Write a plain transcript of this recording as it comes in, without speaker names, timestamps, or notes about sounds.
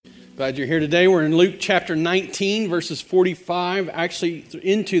Glad you're here today. We're in Luke chapter 19, verses 45, actually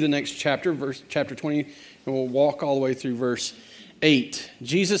into the next chapter, chapter 20, and we'll walk all the way through verse 8.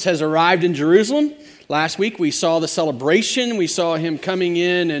 Jesus has arrived in Jerusalem. Last week we saw the celebration. We saw him coming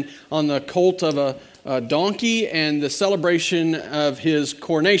in and on the colt of a donkey, and the celebration of his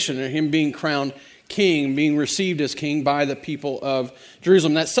coronation, and him being crowned king, being received as king by the people of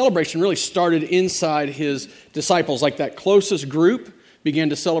Jerusalem. That celebration really started inside his disciples, like that closest group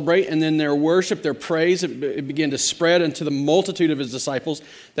began to celebrate, and then their worship, their praise, it began to spread into the multitude of his disciples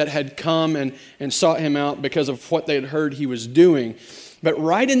that had come and sought him out because of what they had heard he was doing. But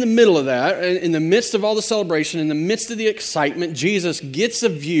right in the middle of that, in the midst of all the celebration, in the midst of the excitement, Jesus gets a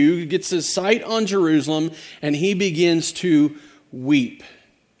view, gets his sight on Jerusalem, and he begins to weep.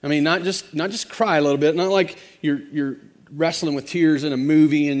 I mean, not just cry a little bit, not like you're wrestling with tears in a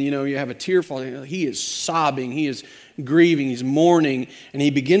movie and you have a tear falling. He is sobbing, he is grieving, he's mourning, and he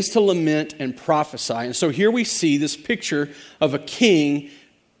begins to lament and prophesy. And so here we see this picture of a king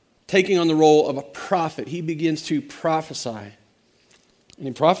taking on the role of a prophet. He begins to prophesy, and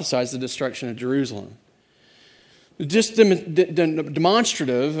he prophesies the destruction of Jerusalem. Just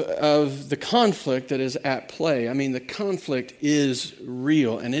demonstrative of the conflict that is at play. I mean, the conflict is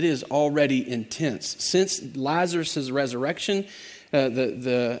real, and it is already intense. Since Lazarus' resurrection,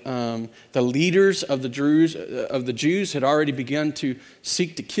 the leaders of the Jews had already begun to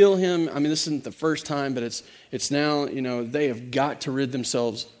seek to kill him. I mean, this isn't the first time, but it's now, they have got to rid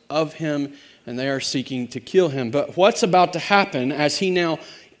themselves of him, and they are seeking to kill him. But what's about to happen as he now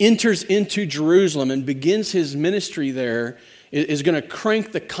enters into Jerusalem and begins his ministry there is going to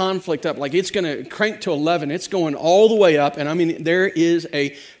crank the conflict up. Like, it's going to crank to 11. It's going all the way up. And I mean, there is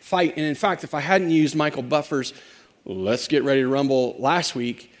a fight. And in fact, if I hadn't used Michael Buffer's "Let's Get Ready to Rumble" last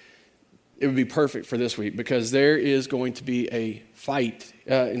week, it would be perfect for this week, because there is going to be a fight.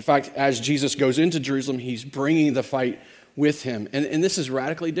 In fact, as Jesus goes into Jerusalem, he's bringing the fight with him. And this is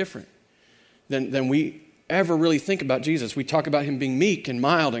radically different than we ever really think about Jesus. We talk about him being meek and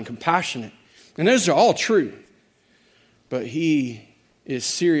mild and compassionate, and those are all true. But he is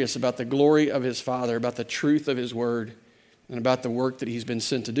serious about the glory of his Father, about the truth of his word, and about the work that he's been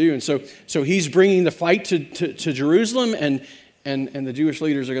sent to do. And so he's bringing the fight to Jerusalem, and the Jewish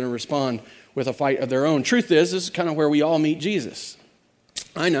leaders are going to respond with a fight of their own. Truth is, this is kind of where we all meet Jesus.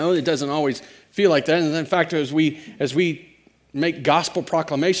 I know it doesn't always feel like that. And in fact, as we make gospel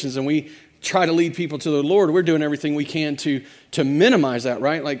proclamations and we try to lead people to the Lord, we're doing everything we can to minimize that,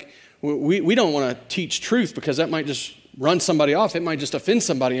 right? Like, we don't want to teach truth, because that might just run somebody off. It might just offend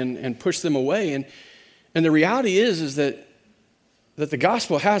somebody and push them away. And the reality is that the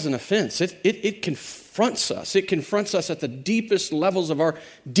gospel has an offense. It confronts us. It confronts us at the deepest levels of our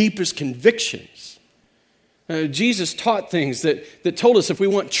deepest convictions. Jesus taught things that told us if we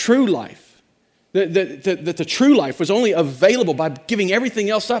want true life, that the true life was only available by giving everything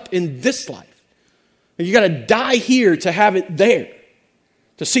else up in this life. And you got to die here to have it there,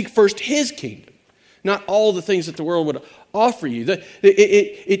 to seek first his kingdom, not all the things that the world would offer you.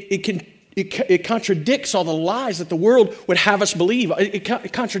 It contradicts all the lies that the world would have us believe.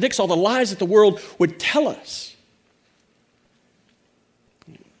 It contradicts all the lies that the world would tell us.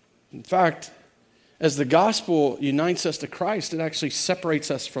 In fact, as the gospel unites us to Christ, it actually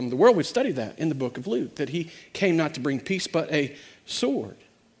separates us from the world. We've studied that in the book of Luke, that he came not to bring peace, but a sword.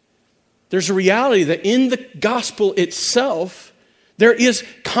 There's a reality that in the gospel itself, there is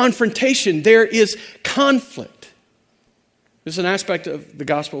confrontation, there is conflict. This is an aspect of the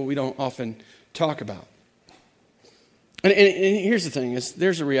gospel we don't often talk about. And here's the thing, is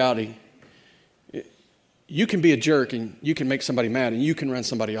there's a reality. You can be a jerk, and you can make somebody mad, and you can run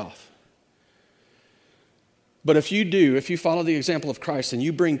somebody off. But if you follow the example of Christ and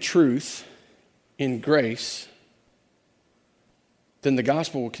you bring truth in grace, then the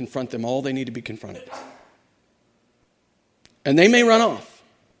gospel will confront them all they need to be confronted. And they may run off,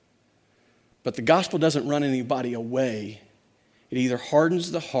 but the gospel doesn't run anybody away. It either hardens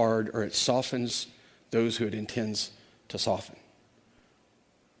the hard or it softens those who it intends to soften.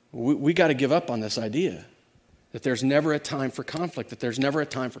 We got to give up on this idea that there's never a time for conflict, that there's never a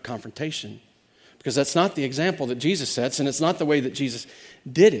time for confrontation. Because that's not the example that Jesus sets, and it's not the way that Jesus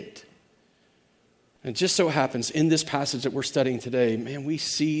did it. And it just so happens in this passage that we're studying today, man, we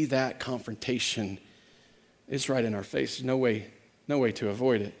see that confrontation. It's right in our face. No way to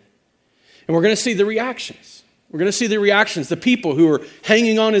avoid it. And we're going to see the reactions. We're going to see the reactions, the people who are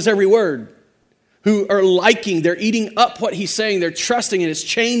hanging on his every word, who are liking, they're eating up what he's saying, they're trusting, and it's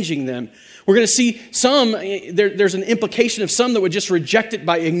changing them. We're going to see some, there's an implication of some that would just reject it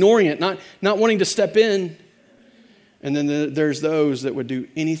by ignoring it, not wanting to step in. And then there's those that would do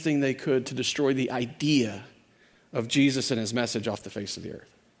anything they could to destroy the idea of Jesus and his message off the face of the earth.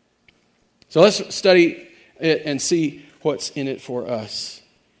 So let's study it and see what's in it for us.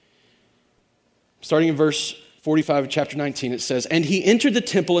 Starting in verse 45 of chapter 19, it says, "And he entered the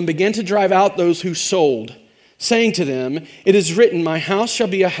temple and began to drive out those who sold, saying to them, 'It is written, my house shall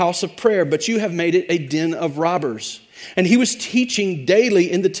be a house of prayer, but you have made it a den of robbers.' And he was teaching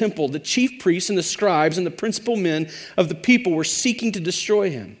daily in the temple. The chief priests and the scribes and the principal men of the people were seeking to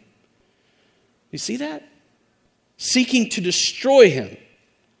destroy him." You see that? Seeking to destroy him.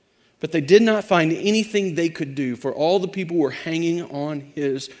 But they did not find anything they could do, for all the people were hanging on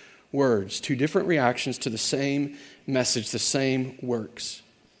his words. Two different reactions to the same message, the same works.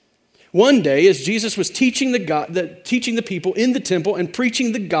 One day, as Jesus was teaching the people in the temple and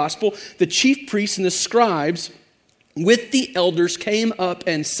preaching the gospel, the chief priests and the scribes with the elders came up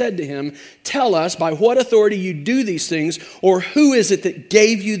and said to him, "Tell us by what authority you do these things, or who is it that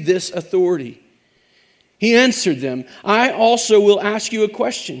gave you this authority?" He answered them, "I also will ask you a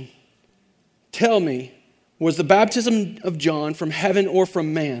question. Tell me, was the baptism of John from heaven or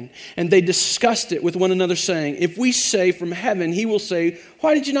from man?" And they discussed it with one another, saying, "If we say from heaven, he will say,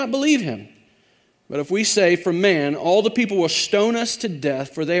 'Why did you not believe him?' But if we say from man, all the people will stone us to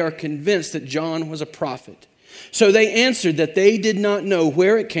death, for they are convinced that John was a prophet." So they answered that they did not know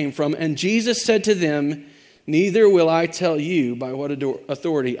where it came from. And Jesus said to them, "Neither will I tell you by what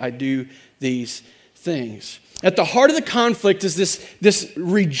authority I do these things." At the heart of the conflict is this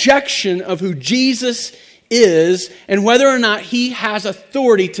rejection of who Jesus is and whether or not he has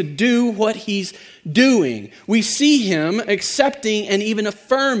authority to do what he's doing. We see him accepting and even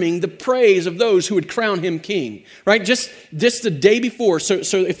affirming the praise of those who would crown him king, right? Just the day before.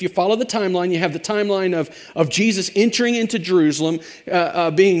 So if you follow the timeline, you have the timeline of Jesus entering into Jerusalem,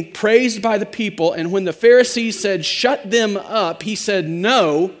 being praised by the people. And when the Pharisees said, "Shut them up," he said,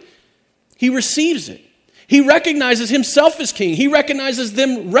 "No." He receives it. He recognizes himself as king. He recognizes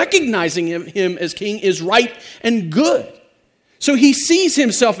them recognizing him as king is right and good. So he sees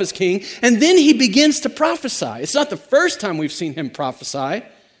himself as king, and then he begins to prophesy. It's not the first time we've seen him prophesy,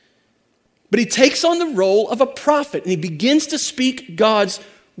 but he takes on the role of a prophet, and he begins to speak God's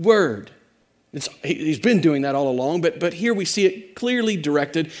word. He's been doing that all along, but here we see it clearly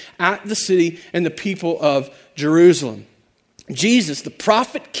directed at the city and the people of Jerusalem. Jesus, the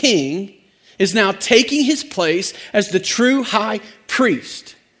prophet king, is now taking his place as the true high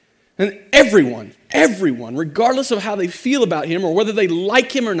priest. And everyone, regardless of how they feel about him or whether they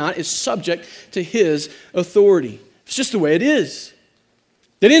like him or not, is subject to his authority. It's just the way it is.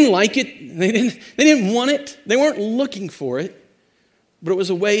 They didn't like it. They didn't want it. They weren't looking for it. But it was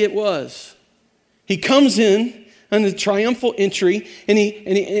the way it was. He comes in on the triumphal entry and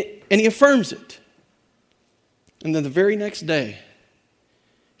he affirms it. And then the very next day,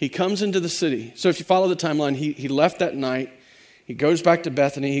 he comes into the city. So if you follow the timeline, he left that night. He goes back to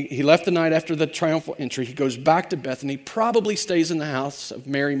Bethany. He left the night after the triumphal entry. He goes back to Bethany, probably stays in the house of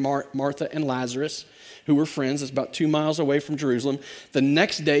Mary, Martha, and Lazarus, who were friends. It's about 2 miles away from Jerusalem. The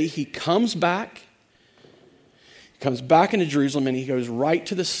next day, he comes back. He comes back into Jerusalem, and he goes right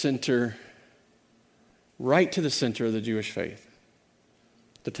to the center of the Jewish faith,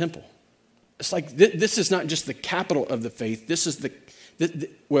 the temple. It's like this is not just the capital of the faith. This is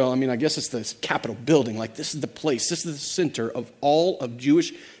I guess it's the Capitol building. Like, this is the place. This is the center of all of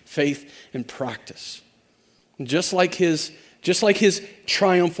Jewish faith and practice. And just like his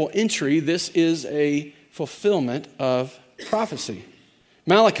triumphal entry, this is a fulfillment of prophecy.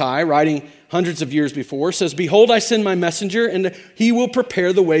 Malachi, writing hundreds of years before, says, "Behold, I send my messenger, and he will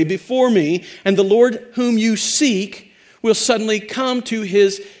prepare the way before me, and the Lord whom you seek will suddenly come to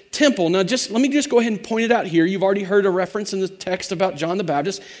his temple." Now, let me go ahead and point it out here. You've already heard a reference in the text about John the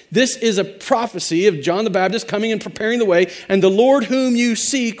Baptist. This is a prophecy of John the Baptist coming and preparing the way, and the Lord whom you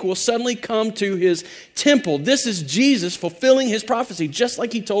seek will suddenly come to his temple. This is Jesus fulfilling his prophecy, just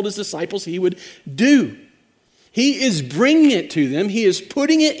like he told his disciples he would do. He is bringing it to them. He is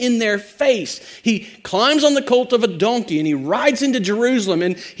putting it in their face. He climbs on the colt of a donkey and he rides into Jerusalem,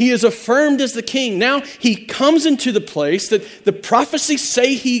 and he is affirmed as the king. Now he comes into the place that the prophecies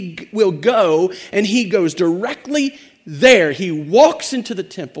say he will go, and he goes directly there. He walks into the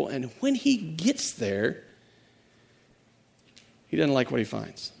temple, and when he gets there, he doesn't like what he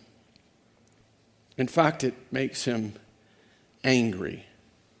finds. In fact, it makes him angry.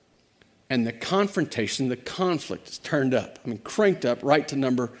 And the confrontation, the conflict is turned up. Cranked up right to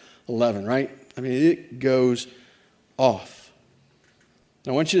number 11, right? It goes off.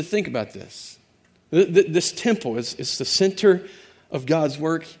 Now, I want you to think about this. This temple is the center of God's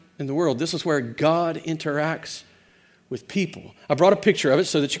work in the world. This is where God interacts with people. I brought a picture of it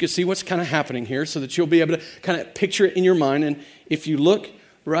so that you can see what's kind of happening here, so that you'll be able to kind of picture it in your mind. And if you look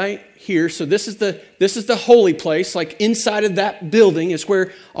right here, so this is the holy place. Like inside of that building is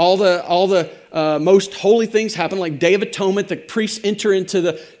where all the most holy things happen, like Day of Atonement. The priests enter into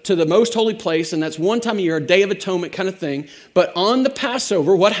the most holy place, and that's one time a year, a Day of Atonement kind of thing. But on the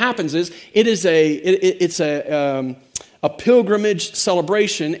Passover, what happens is it's a pilgrimage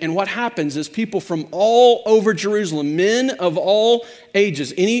celebration, and what happens is people from all over Jerusalem, men of all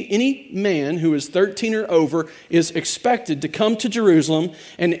ages, any man who is 13 or over is expected to come to Jerusalem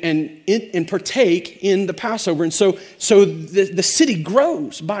and partake in the Passover. And so the city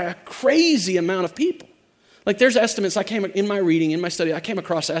grows by a crazy amount of people. Like there's estimates, in my reading, in my study, I came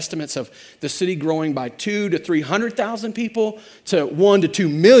across estimates of the city growing by 200,000 to 300,000 people to 1 to 2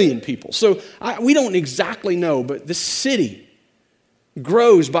 million people. So we don't exactly know, but the city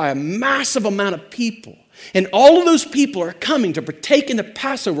grows by a massive amount of people. And all of those people are coming to partake in the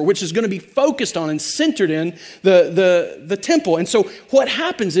Passover, which is going to be focused on and centered in the temple. And so what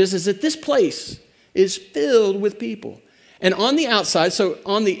happens is that this place is filled with people. And on the outside, so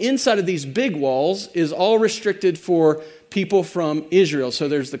on the inside of these big walls is all restricted for people from Israel. So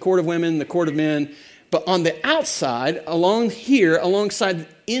there's the court of women, the court of men. But on the outside,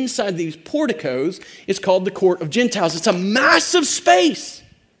 inside these porticos, it's called the court of Gentiles. It's a massive space.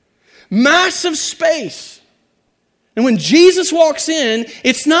 Massive space. And when Jesus walks in,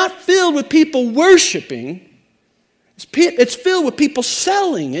 it's not filled with people worshiping. It's filled with people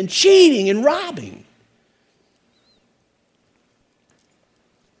selling and cheating and robbing.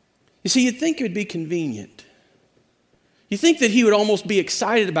 You see, you'd think it would be convenient. You think that he would almost be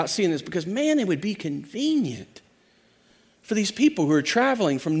excited about seeing this because, man, it would be convenient for these people who are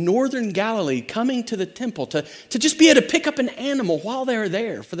traveling from northern Galilee coming to the temple to just be able to pick up an animal while they're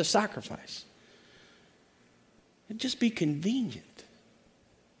there for the sacrifice. It'd just be convenient.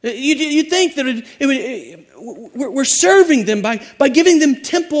 You think that we're serving them by giving them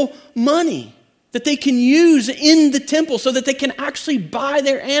temple money that they can use in the temple so that they can actually buy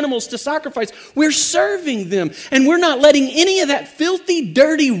their animals to sacrifice. We're serving them, and we're not letting any of that filthy,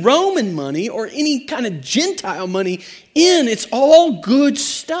 dirty Roman money or any kind of Gentile money in. It's all good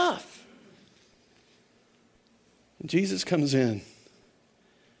stuff. And Jesus comes in,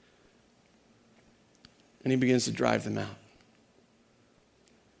 and he begins to drive them out.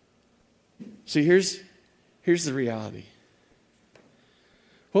 See, here's the reality.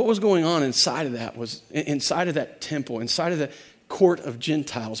 What was going on inside of that temple, inside of the court of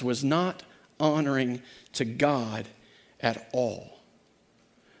Gentiles, was not honoring to God at all.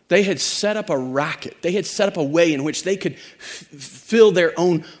 They had set up a racket. They had set up a way in which they could fill their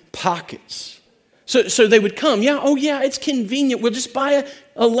own pockets. So they would come, it's convenient. We'll just buy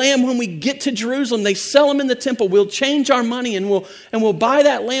a lamb when we get to Jerusalem. They sell them in the temple. We'll change our money and we'll buy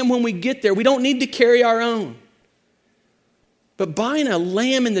that lamb when we get there. We don't need to carry our own. But buying a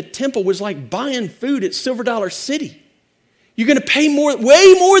lamb in the temple was like buying food at Silver Dollar City. You're going to pay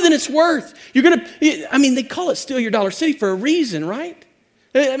way more than it's worth. They call it Steal Your Dollar City for a reason, right?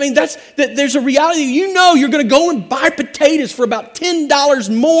 There's a reality. You're going to go and buy potatoes for about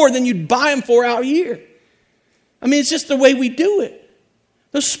 $10 more than you'd buy them for out here. It's just the way we do it.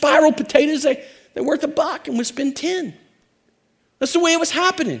 Those spiral potatoes, they're worth $1 and we spend 10. That's the way it was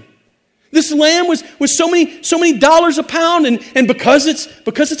happening. This lamb was so many dollars a pound, and because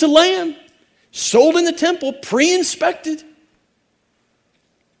it's a lamb, sold in the temple, pre-inspected,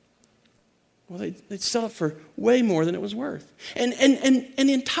 well, they'd sell it for way more than it was worth. And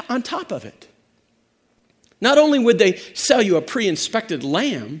on top of it, not only would they sell you a pre-inspected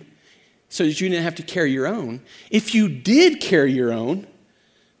lamb so that you didn't have to carry your own, if you did carry your own,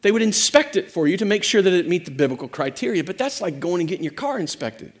 they would inspect it for you to make sure that it meet the biblical criteria. But that's like going and getting your car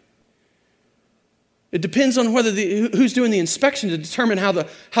inspected. It depends on who's doing the inspection to determine how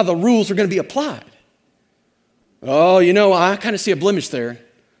the rules are going to be applied. Oh, I kind of see a blemish there.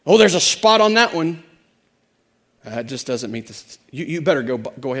 Oh, there's a spot on that one. That just doesn't meet this. You better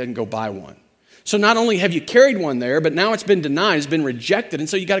go ahead and go buy one. So not only have you carried one there, but now it's been denied, it's been rejected, and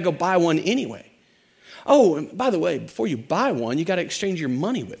so you got to go buy one anyway. Oh, and by the way, before you buy one, you got to exchange your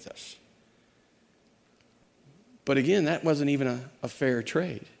money with us. But again, that wasn't even a fair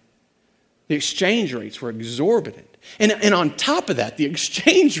trade. The exchange rates were exorbitant. And on top of that, the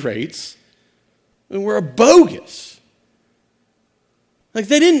exchange rates were bogus. Like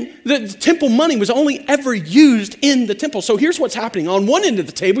the temple money was only ever used in the temple. So here's what's happening. On one end of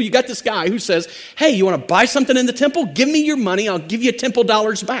the table, you got this guy who says, hey, you want to buy something in the temple? Give me your money. I'll give you temple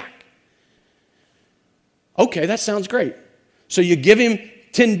dollars back. Okay, that sounds great. So you give him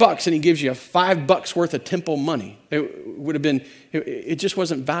 $10 and he gives you $5 worth of temple money. It just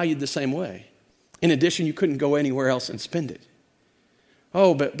wasn't valued the same way. In addition, you couldn't go anywhere else and spend it.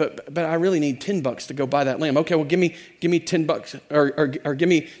 Oh, but I really need $10 to go buy that lamb. Okay, well, give me $10 or give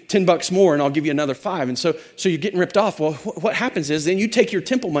me $10 more and I'll give you another $5. And so you're getting ripped off. Well, what happens is then you take your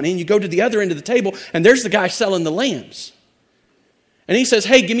temple money and you go to the other end of the table and there's the guy selling the lambs. And he says,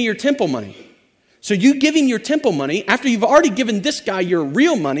 hey, give me your temple money. So you give him your temple money after you've already given this guy your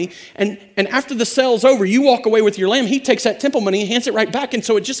real money, and after the sale's over, you walk away with your lamb. He takes that temple money and hands it right back, and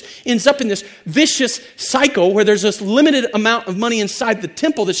so it just ends up in this vicious cycle where there's this limited amount of money inside the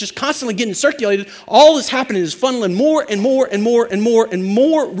temple that's just constantly getting circulated. All that's happening is funneling more and more and more and more and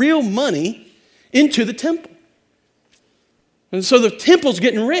more real money into the temple. And so the temple's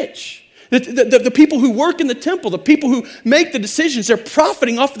getting rich. The people who work in the temple, the people who make the decisions, they're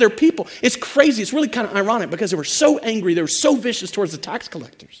profiting off of their people. It's crazy. It's really kind of ironic because they were so angry. They were so vicious towards the tax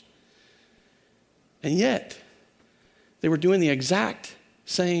collectors. And yet, they were doing the exact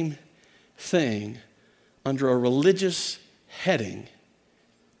same thing under a religious heading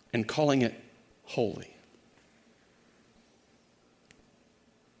and calling it holy.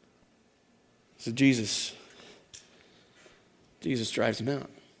 So Jesus drives them out.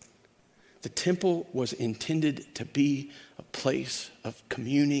 The temple was intended to be a place of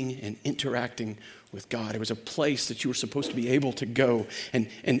communing and interacting with God. It was a place that you were supposed to be able to go and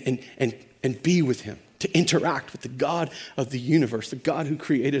be with him, to interact with the God of the universe, the God who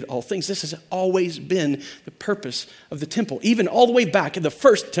created all things. This has always been the purpose of the temple, even all the way back in the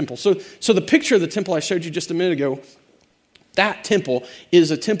first temple. So the picture of the temple I showed you just a minute ago, that temple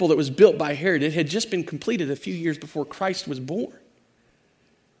is a temple that was built by Herod. It had just been completed a few years before Christ was born.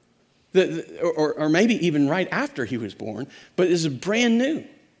 Or maybe even right after he was born, but is brand new.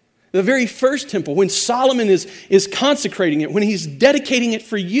 The very first temple, when Solomon is consecrating it, when he's dedicating it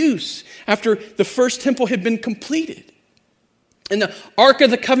for use after the first temple had been completed. And the Ark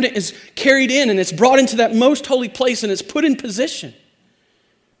of the Covenant is carried in and it's brought into that most holy place and it's put in position.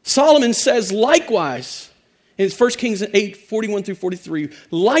 Solomon says likewise, in 1 Kings 8, 41 through 43,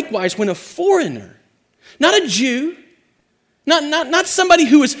 likewise when a foreigner, not a Jew, not somebody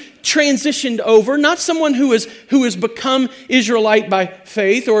who has transitioned over, not someone who has become Israelite by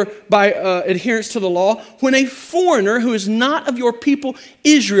faith or by adherence to the law. When a foreigner who is not of your people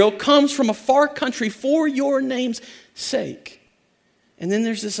Israel comes from a far country for your name's sake. And then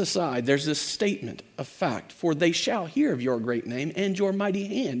there's this aside, there's this statement of fact. For they shall hear of your great name and your mighty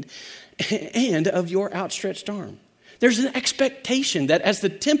hand and of your outstretched arm. There's an expectation that as the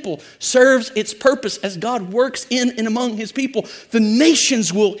temple serves its purpose, as God works in and among his people, the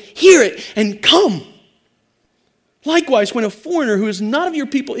nations will hear it and come. Likewise, when a foreigner who is not of your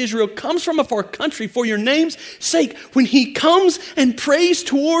people Israel comes from a far country for your name's sake, when he comes and prays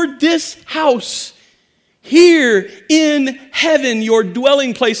toward this house, here in heaven your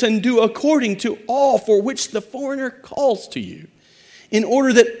dwelling place, and do according to all for which the foreigner calls to you, in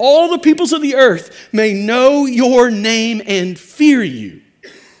order that all the peoples of the earth may know your name and fear you,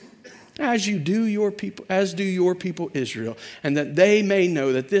 as do your people Israel, and that they may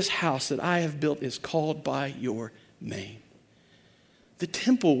know that this house that I have built is called by your name. The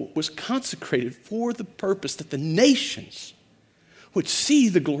temple was consecrated for the purpose that the nations would see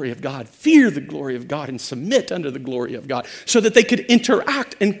the glory of God, fear the glory of God, and submit under the glory of God, so that they could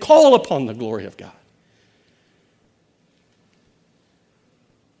interact and call upon the glory of God.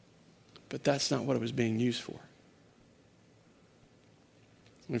 But that's not what it was being used for.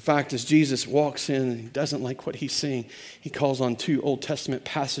 In fact, as Jesus walks in and he doesn't like what he's seeing, he calls on 2 Old Testament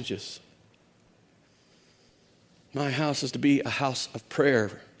passages. My house is to be a house of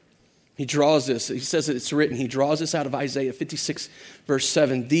prayer. He draws this, he says that it's written, he draws this out of Isaiah 56, verse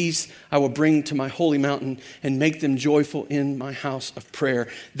 7. These I will bring to my holy mountain and make them joyful in my house of prayer.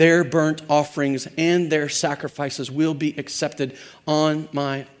 Their burnt offerings and their sacrifices will be accepted on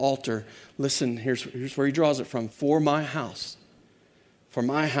my altar. Listen, here's where he draws it from. For my house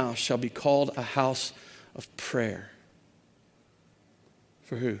shall be called a house of prayer.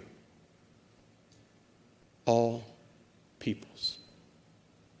 For who? All peoples.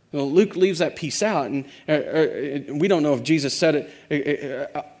 Well, Luke leaves that piece out, and we don't know if Jesus said it.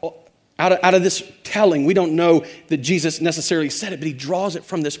 Out of this telling, we don't know that Jesus necessarily said it, but he draws it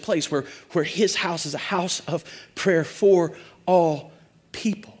from this place where his house is a house of prayer for all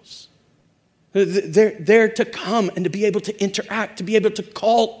peoples. They're to come and to be able to interact, to be able to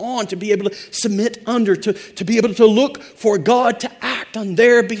call on, to be able to submit under, to be able to look for God to act on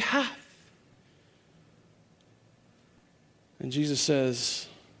their behalf. And Jesus says,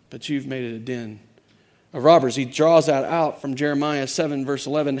 but you've made it a den of robbers. He draws that out from Jeremiah 7, verse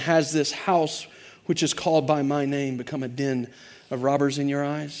 11. Has this house, which is called by my name, become a den of robbers in your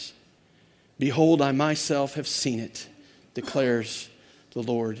eyes? Behold, I myself have seen it, declares the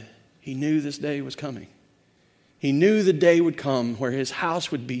Lord. He knew this day was coming. He knew the day would come where his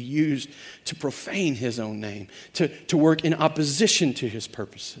house would be used to profane his own name, to work in opposition to his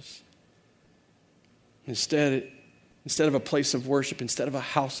purposes. Instead of a place of worship, instead of a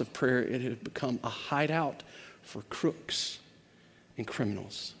house of prayer, it had become a hideout for crooks and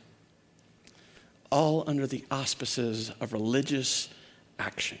criminals, all under the auspices of religious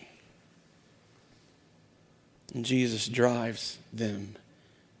action. And Jesus drives them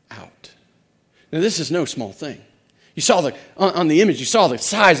out. Now, this is no small thing. You saw on the image, you saw the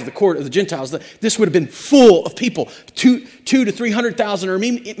size of the court of the Gentiles. This would have been full of people, 200,000 to 300,000, or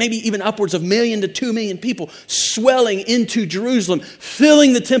maybe even upwards of 1 million to 2 million people swelling into Jerusalem,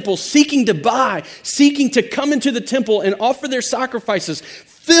 filling the temple, seeking to buy, seeking to come into the temple and offer their sacrifices,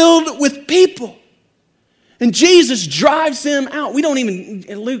 filled with people. And Jesus drives them out.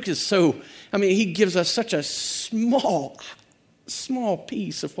 Luke is he gives us such a small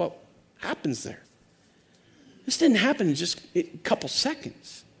piece of what happens there. This didn't happen in just a couple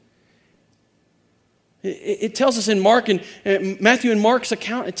seconds. It tells us in Matthew and Mark's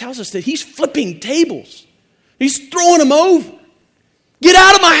account, it tells us that he's flipping tables. He's throwing them over. Get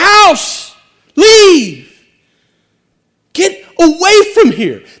out of my house. Leave. Get away from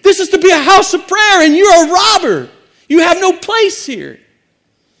here. This is to be a house of prayer, and you're a robber. You have no place here.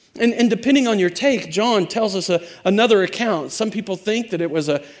 And depending on your take, John tells us another account. Some people think that it was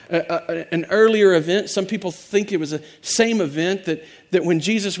an earlier event. Some people think it was the same event, that when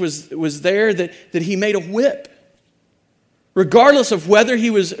Jesus was there, that he made a whip. Regardless of whether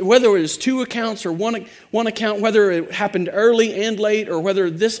it was two accounts or one account, whether it happened early and late, or whether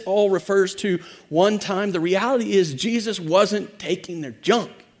this all refers to one time, the reality is Jesus wasn't taking their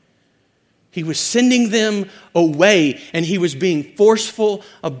junk. He was sending them away, and he was being forceful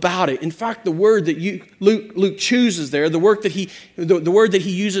about it. In fact, the word that Luke chooses there, the word that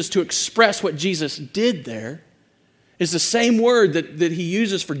he uses to express what Jesus did there, is the same word that he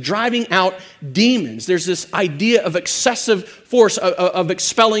uses for driving out demons. There's this idea of excessive force, of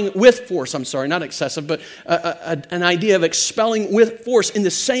expelling with force. I'm sorry, not excessive, but an idea of expelling with force, in the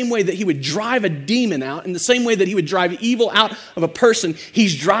same way that he would drive a demon out, in the same way that he would drive evil out of a person.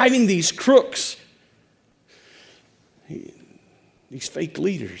 He's driving these crooks, these fake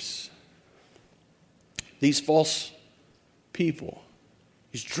leaders, these false people.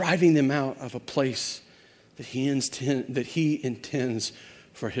 He's driving them out of a place that he intends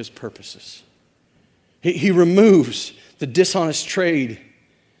for his purposes. He removes the dishonest trade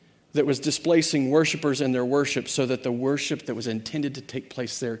that was displacing worshipers and their worship, so that the worship that was intended to take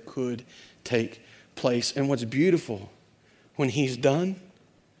place there could take place. And what's beautiful, when he's done,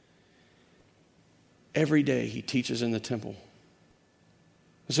 every day he teaches in the temple.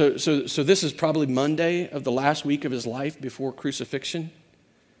 So this is probably Monday of the last week of his life before crucifixion.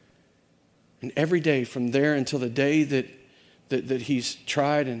 And every day from there until the day that he's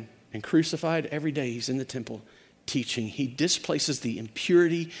tried and crucified, every day he's in the temple teaching. He displaces the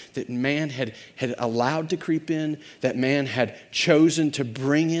impurity that man had allowed to creep in, that man had chosen to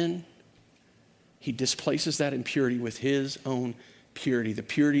bring in. He displaces that impurity with his own purity, the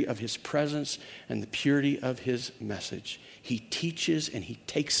purity of his presence and the purity of his message. He teaches and he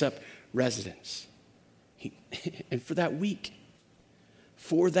takes up residence. And for that week,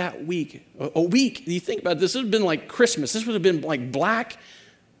 a week, you think about this would have been like Christmas. This would have been like Black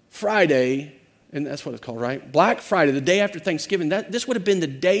Friday, and that's what it's called, right? Black Friday, the day after Thanksgiving. This would have been the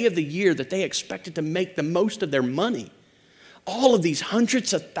day of the year that they expected to make the most of their money. All of these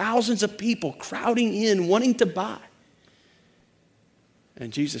hundreds of thousands of people crowding in, wanting to buy.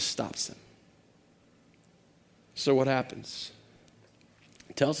 And Jesus stops them. So what happens?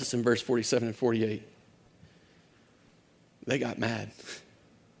 It tells us in verse 47 and 48. They got mad.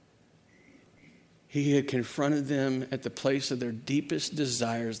 He had confronted them at the place of their deepest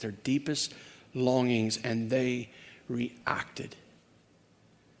desires, their deepest longings, and they reacted.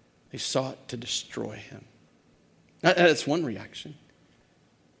 They sought to destroy him. That's one reaction.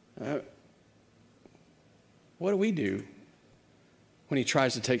 What do we do when he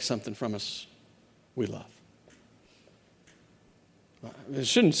tries to take something from us we love? It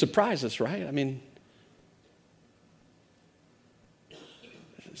shouldn't surprise us, right? I mean,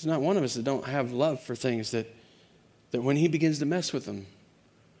 there's not one of us that don't have love for things that when he begins to mess with them,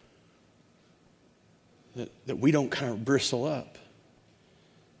 that we don't kind of bristle up,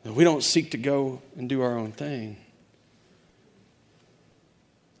 that we don't seek to go and do our own thing.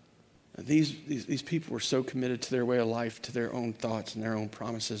 These people were so committed to their way of life, to their own thoughts and their own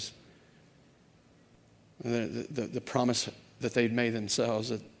promises. The promise that they'd made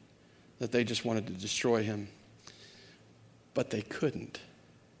themselves, that they just wanted to destroy him. But they couldn't.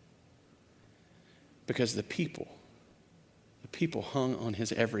 Because the people hung on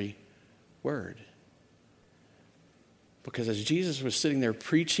his every word. Because as Jesus was sitting there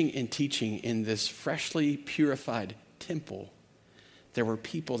preaching and teaching in this freshly purified temple, there were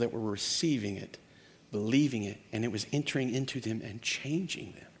people that were receiving it, believing it, and it was entering into them and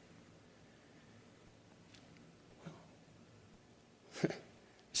changing them.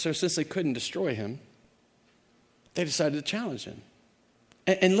 So since they couldn't destroy him, they decided to challenge him.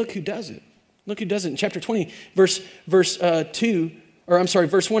 And look who does it. Look who does it. In chapter 20, verse 1,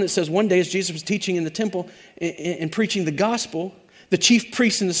 it says, one day as Jesus was teaching in the temple and preaching the gospel, the chief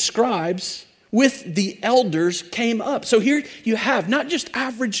priests and the scribes with the elders came up. So here you have not just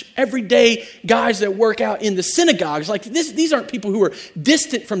average, everyday guys that work out in the synagogues. Like these aren't people who are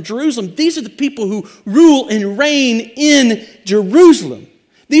distant from Jerusalem. These are the people who rule and reign in Jerusalem.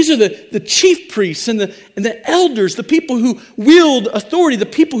 These are the chief priests and the elders, the people who wield authority, the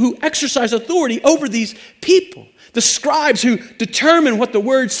people who exercise authority over these people. The scribes who determine what the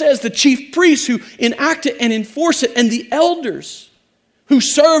word says, the chief priests who enact it and enforce it, and the elders who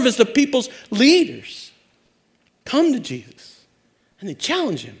serve as the people's leaders come to Jesus and they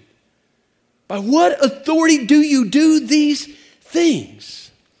challenge him. By what authority do you do these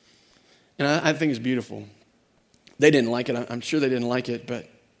things? And I think it's beautiful. They didn't like it. I'm sure they didn't like it, but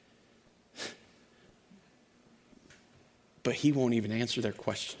he won't even answer their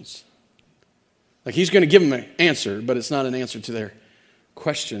questions. Like he's going to give them an answer, but it's not an answer to their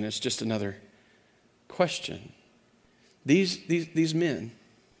question. It's just another question. These men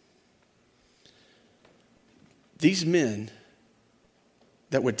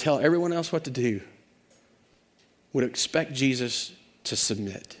that would tell everyone else what to do would expect Jesus to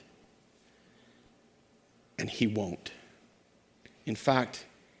submit. And he won't. In fact,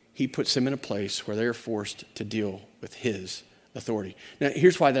 he puts them in a place where they're forced to deal with his authority. Now,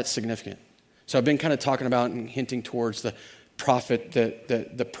 here's why that's significant. So I've been kind of talking about and hinting towards the prophet,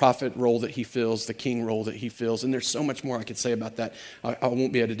 the prophet role that he fills, the king role that he fills, and there's so much more I could say about that. I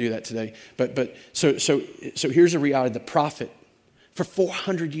won't be able to do that today. But so here's the reality: the prophet. For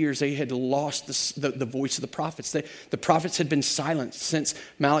 400 years, they had lost the voice of the prophets. The prophets had been silent since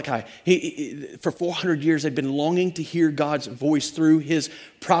Malachi. For 400 years, they'd been longing to hear God's voice through his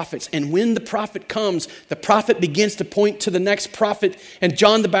prophets. And when the prophet comes, the prophet begins to point to the next prophet. And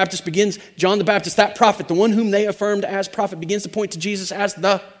John the Baptist, that prophet, the one whom they affirmed as prophet, begins to point to Jesus as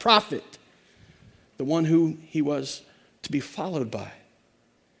the prophet, the one who he was to be followed by.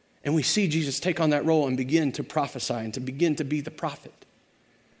 And we see Jesus take on that role and begin to prophesy and to begin to be the prophet.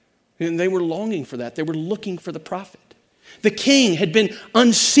 And they were longing for that. They were looking for the prophet. The king had been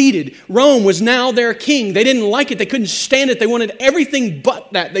unseated. Rome was now their king. They didn't like it. They couldn't stand it. They wanted everything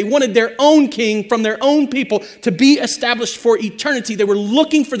but that. They wanted their own king from their own people to be established for eternity. They were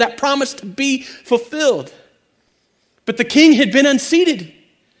looking for that promise to be fulfilled. But the king had been unseated.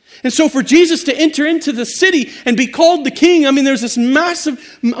 And so for Jesus to enter into the city and be called the king, there's this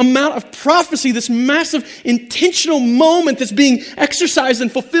massive amount of prophecy, this massive intentional moment that's being exercised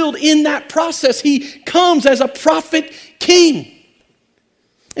and fulfilled in that process. He comes as a prophet king.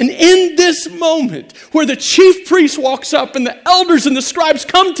 And in this moment where the chief priest walks up and the elders and the scribes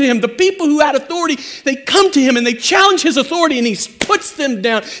come to him, the people who had authority, they come to him and they challenge his authority and he puts them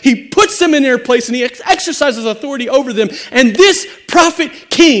down. He puts them in their place and he exercises authority over them. And this prophet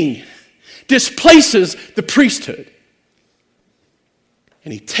king displaces the priesthood.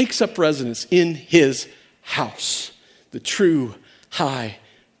 And he takes up residence in his house, the true high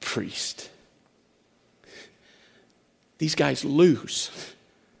priest. These guys lose.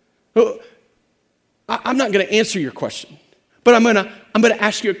 I'm not going to answer your question, but I'm going to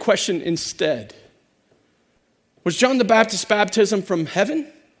ask you a question instead. Was John the Baptist's baptism from heaven?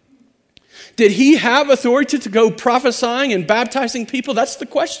 Did he have authority to go prophesying and baptizing people? That's the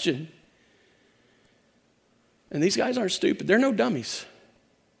question. And these guys aren't stupid. They're no dummies.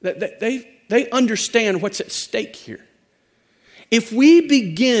 They understand what's at stake here. If we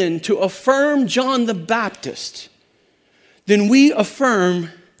begin to affirm John the Baptist, then we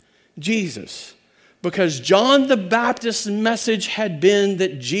affirm Jesus. Because John the Baptist's message had been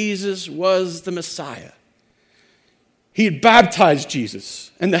that Jesus was the Messiah. He had baptized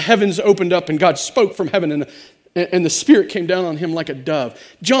Jesus, and the heavens opened up, and God spoke from heaven, and the Spirit came down on him like a dove.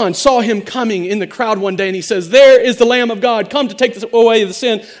 John saw him coming in the crowd one day, and he says, "There is the Lamb of God, come to take away the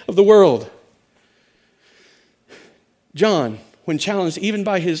sin of the world." John when challenged even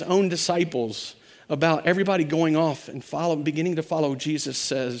by his own disciples about everybody going off and beginning to follow Jesus,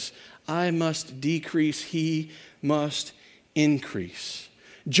 says, I must decrease, he must increase.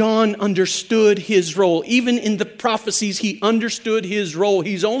 John understood his role. Even in the prophecies, he understood his role.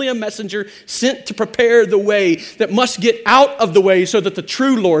 He's only a messenger sent to prepare the way that must get out of the way so that the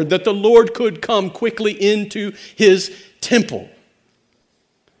true Lord, that the Lord could come quickly into his temple.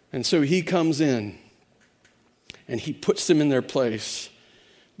 And so he comes in and he puts them in their place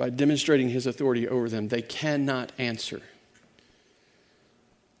by demonstrating his authority over them. They cannot answer.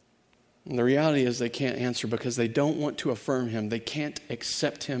 And the reality is they can't answer because they don't want to affirm him. They can't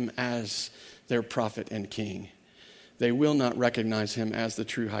accept him as their prophet and king. They will not recognize him as the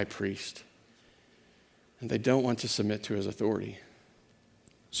true high priest. And they don't want to submit to his authority.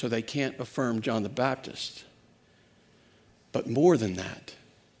 So they can't affirm John the Baptist. But more than that,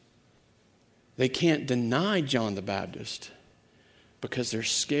 they can't deny John the Baptist because they're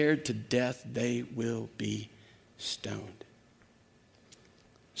scared to death they will be stoned.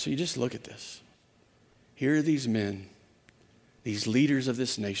 So you just look at this. Here are these men, these leaders of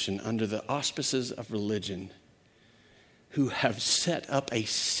this nation under the auspices of religion who have set up a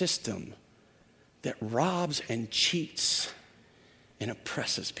system that robs and cheats and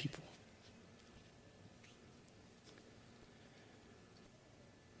oppresses people.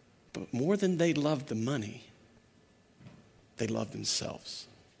 But more than they love the money, they love themselves.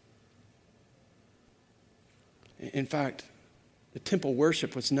 In fact, the temple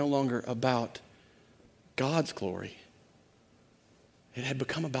worship was no longer about God's glory. It had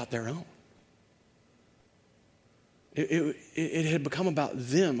become about their own. It had become about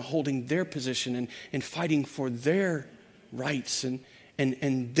them holding their position and fighting for their rights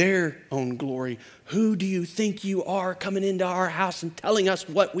and their own glory. Who do you think you are coming into our house and telling us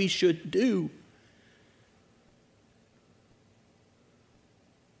what we should do?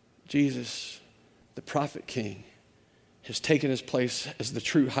 Jesus, the prophet king, has taken his place as the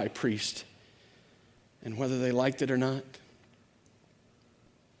true high priest. And whether they liked it or not,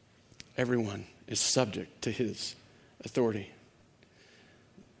 everyone is subject to his authority.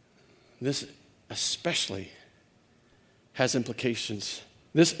 This especially has implications.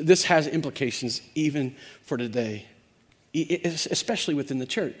 This has implications even for today, especially within the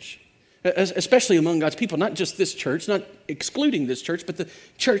church, especially among God's people, not just this church, not excluding this church, but the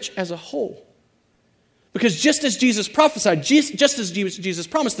church as a whole. Because just as Jesus prophesied, just as Jesus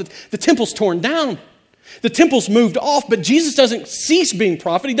promised, that the temple's torn down. The temple's moved off, but Jesus doesn't cease being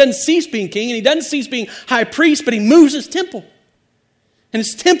prophet. He doesn't cease being king, and he doesn't cease being high priest, but he moves his temple. And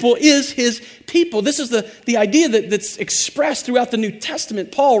his temple is his people. This is the idea that's expressed throughout the New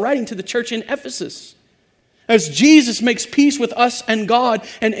Testament. Paul writing to the church in Ephesus. As Jesus makes peace with us and God,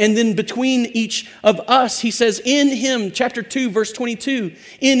 and then between each of us, he says, in him, chapter 2, verse 22,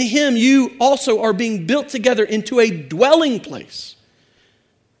 in him you also are being built together into a dwelling place.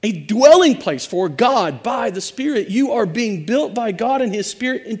 A dwelling place for God by the Spirit. You are being built by God and his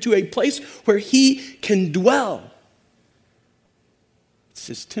Spirit into a place where he can dwell. It's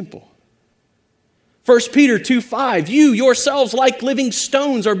his temple. 1 Peter 2:5, you yourselves like living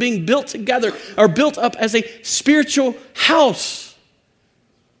stones are being built together, are built up as a spiritual house.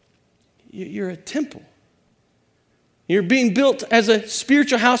 You're a temple. You're being built as a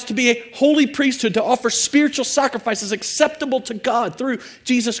spiritual house to be a holy priesthood, to offer spiritual sacrifices acceptable to God through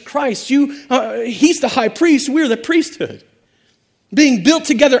Jesus Christ. He's the high priest, we're the priesthood. Being built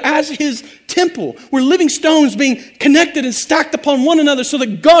together as his temple. We're living stones being connected and stacked upon one another so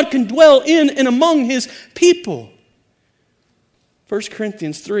that God can dwell in and among his people. 1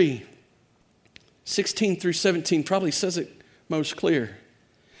 Corinthians 3, 16 through 17 probably says it most clear.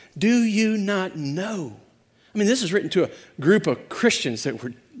 Do you not know? I mean, this is written to a group of Christians that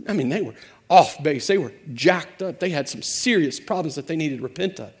they were off base. They were jacked up. They had some serious problems that they needed to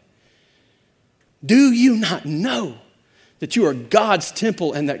repent of. Do you not know that you are God's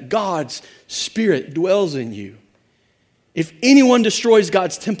temple and that God's Spirit dwells in you? If anyone destroys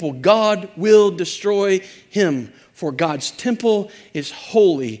God's temple, God will destroy him. For God's temple is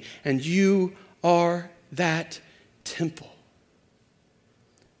holy, and you are that temple.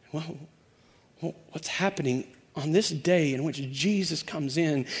 Well, what's happening on this day in which Jesus comes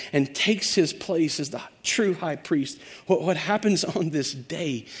in and takes his place as the true high priest? What happens on this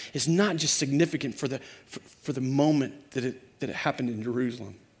day is not just significant for the moment that it happened in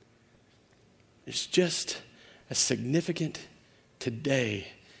Jerusalem. It's just as significant today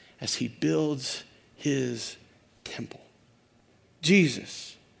as he builds his temple.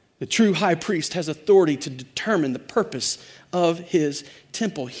 Jesus, The true high priest has authority to determine the purpose of his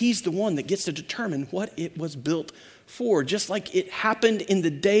temple. He's the one that gets to determine what it was built for. Just like it happened in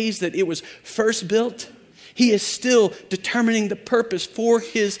the days that it was first built, he is still determining the purpose for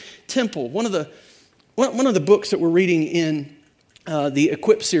his temple. One of the books that we're reading in the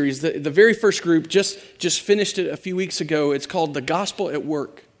Equip series, the very first group just finished it a few weeks ago. It's called The Gospel at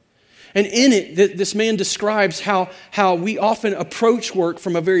Work. And in it, this man describes how we often approach work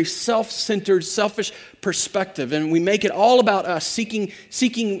from a very self-centered, selfish perspective. And we make it all about us seeking.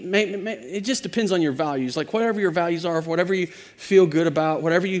 It just depends on your values. Like whatever your values are, whatever you feel good about,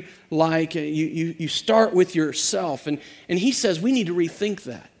 whatever you like, you start with yourself. And he says we need to rethink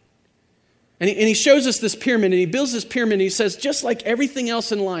that. And he shows us this pyramid, and he builds this pyramid, and he says just like everything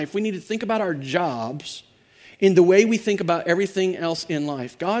else in life, we need to think about our jobs in the way we think about everything else in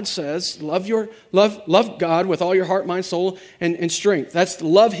life. God says, love God with all your heart, mind, soul, and strength. That's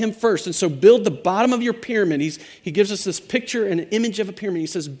love him first. And so build the bottom of your pyramid. He gives us this picture and an image of a pyramid. He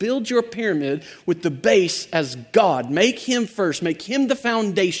says, build your pyramid with the base as God. Make him first. Make him the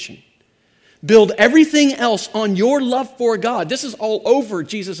foundation. Build everything else on your love for God. This is all over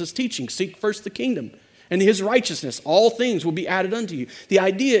Jesus' teaching. Seek first the kingdom and his righteousness. All things will be added unto you. The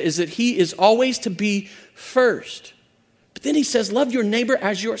idea is that he is always to be first. But then he says, love your neighbor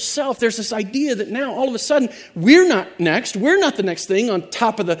as yourself. There's this idea that now all of a sudden we're not next. We're not the next thing on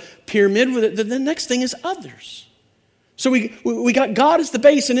top of the pyramid. The next thing is others. So we got God as the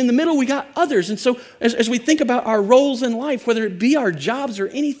base, and in the middle we got others. And so as we think about our roles in life, whether it be our jobs or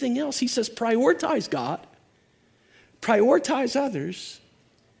anything else, he says prioritize God, prioritize others,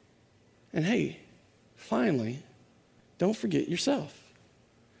 and hey, finally, don't forget yourself.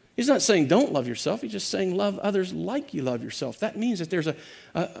 He's not saying don't love yourself. He's just saying love others like you love yourself. That means that there's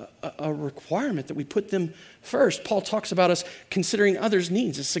a requirement that we put them first. Paul talks about us considering others'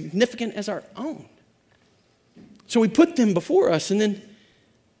 needs as significant as our own. So we put them before us, and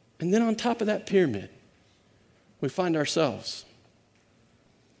then on top of that pyramid, we find ourselves.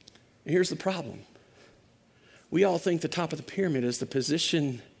 And here's the problem. We all think the top of the pyramid is the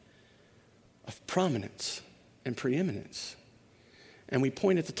position of prominence and preeminence. And we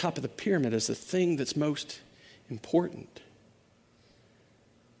point at the top of the pyramid as the thing that's most important.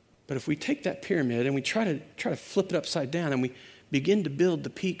 But if we take that pyramid and we try to flip it upside down and we begin to build the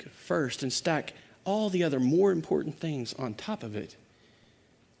peak first and stack all the other more important things on top of it,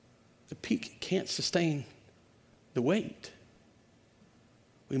 the peak can't sustain the weight.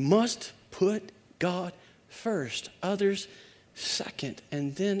 We must put God first, others second,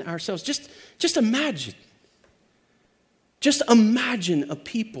 and then ourselves. Just imagine. Just imagine a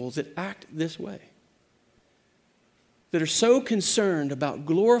people that act this way, that are so concerned about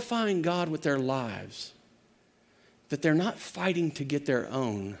glorifying God with their lives that they're not fighting to get their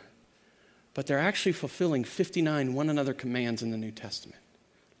own, but they're actually fulfilling 59 one another commands in the New Testament.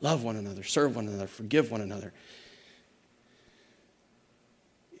 Love one another, serve one another, forgive one another.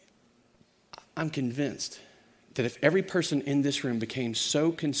 I'm convinced that if every person in this room became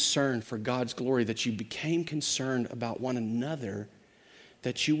so concerned for God's glory that you became concerned about one another,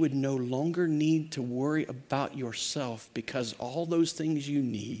 that you would no longer need to worry about yourself, because all those things you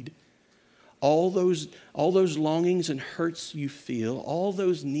need, all those longings and hurts you feel, all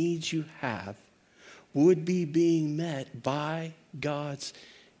those needs you have would be being met by God's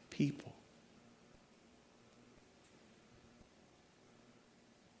people.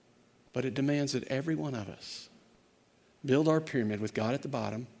 But it demands that every one of us build our pyramid with God at the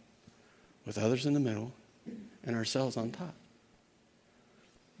bottom, with others in the middle, and ourselves on top.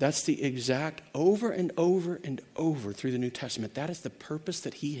 That's the exact over and over and over through the New Testament. That is the purpose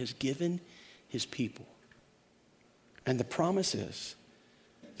that he has given his people. And the promise is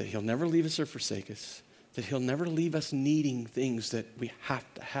that he'll never leave us or forsake us, that he'll never leave us needing things that we have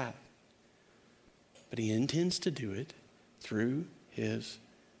to have. But he intends to do it through his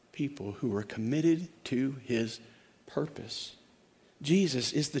people who are committed to his purpose.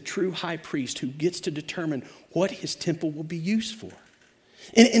 Jesus is the true high priest who gets to determine what his temple will be used for.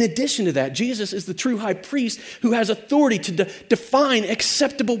 In addition to that, Jesus is the true high priest who has authority to define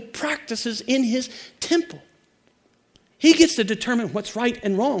acceptable practices in his temple. He gets to determine what's right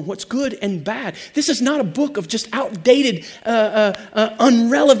and wrong, what's good and bad. This is not a book of just outdated,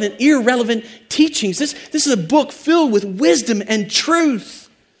 irrelevant teachings. This is a book filled with wisdom and truth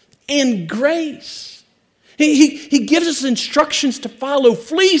and grace. He gives us instructions to follow.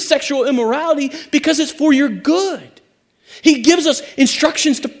 Flee sexual immorality because it's for your good. He gives us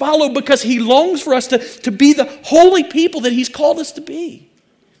instructions to follow because he longs for us to be the holy people that he's called us to be.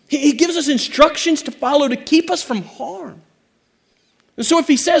 He gives us instructions to follow to keep us from harm. And so if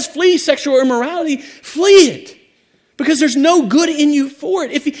he says flee sexual immorality, flee it. Because there's no good in you for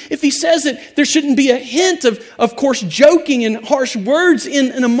it. If he says that there shouldn't be a hint of course, joking and harsh words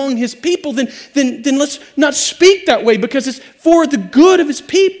in and among his people, then let's not speak that way, because it's for the good of his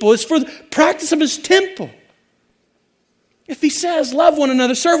people. It's for the practice of his temple. If he says love one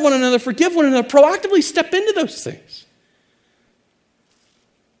another, serve one another, forgive one another, proactively step into those things.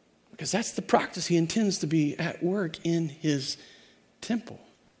 Because that's the practice he intends to be at work in his temple.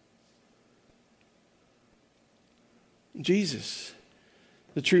 Jesus,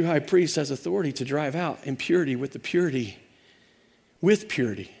 the true high priest, has authority to drive out impurity with purity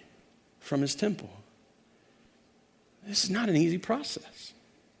from his temple. This is not an easy process.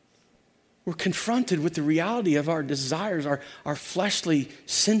 We're confronted with the reality of our desires, our fleshly,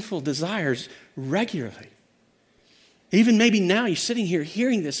 sinful desires regularly. Even maybe now you're sitting here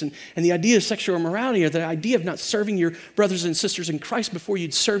hearing this, and the idea of sexual immorality, or the idea of not serving your brothers and sisters in Christ before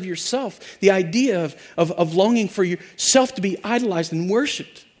you'd serve yourself, the idea of longing for yourself to be idolized and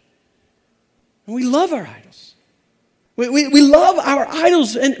worshipped. And we love our idols. We love our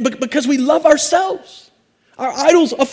idols because we love ourselves. Our idols